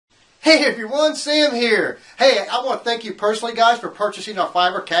Hey everyone, Sam here. Hey, I want to thank you personally, guys, for purchasing our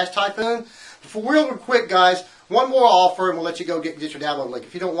Fiverr Cash Typhoon. For real quick, guys, one more offer and we'll let you go get your download link.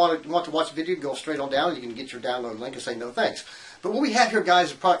 If you don't want to watch the video, go straight on down. You can get your download link and say no thanks. But what we have here, guys,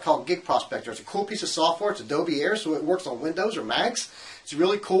 is a product called Gig Prospector. It's a cool piece of software. It's Adobe Air, so it works on Windows or Macs. It's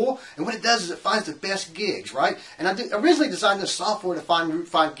really cool. And what it does is it finds the best gigs, right? And I originally designed this software to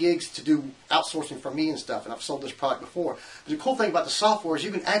find gigs to do outsourcing for me and stuff. And I've sold this product before. But the cool thing about the software is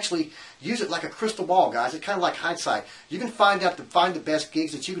you can actually use it like a crystal ball, guys. It's kind of like hindsight. You can find the best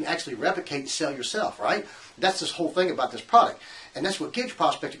gigs that you can actually replicate and sell yourself, right? That's this whole thing about this product. And that's what Gig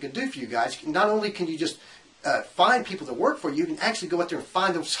Prospector can do for you guys. Not only can you just find people to work for you, you can actually go out there and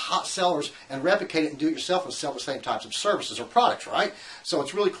find those hot sellers and replicate it and do it yourself and sell the same types of services or products, right? So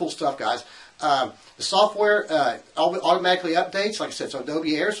it's really cool stuff, guys. The software automatically updates. Like I said, it's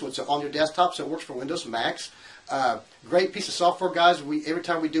Adobe Air, so it's on your desktop, so it works for Windows and Macs. Great piece of software, guys. Every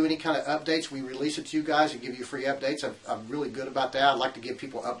time we do any kind of updates, we release it to you guys and give you free updates. I'm really good about that. I like to give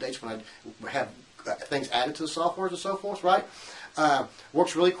people updates when I have things added to the software and so forth, right?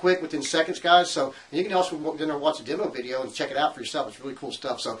 Works really quick within seconds, guys. So you can also go in there and watch a demo video and check it out for yourself. It's really cool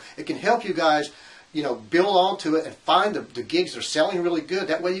stuff. So it can help you guys, build onto it and find the gigs that are selling really good.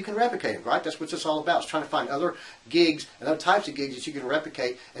 That way you can replicate them, right? That's what it's all about. It's trying to find other gigs and other types of gigs that you can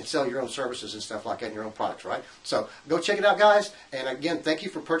replicate and sell your own services and stuff like that in your own products, right? So go check it out, guys. And again, thank you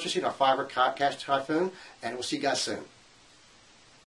for purchasing our Fiverr Cash Typhoon, and we'll see you guys soon.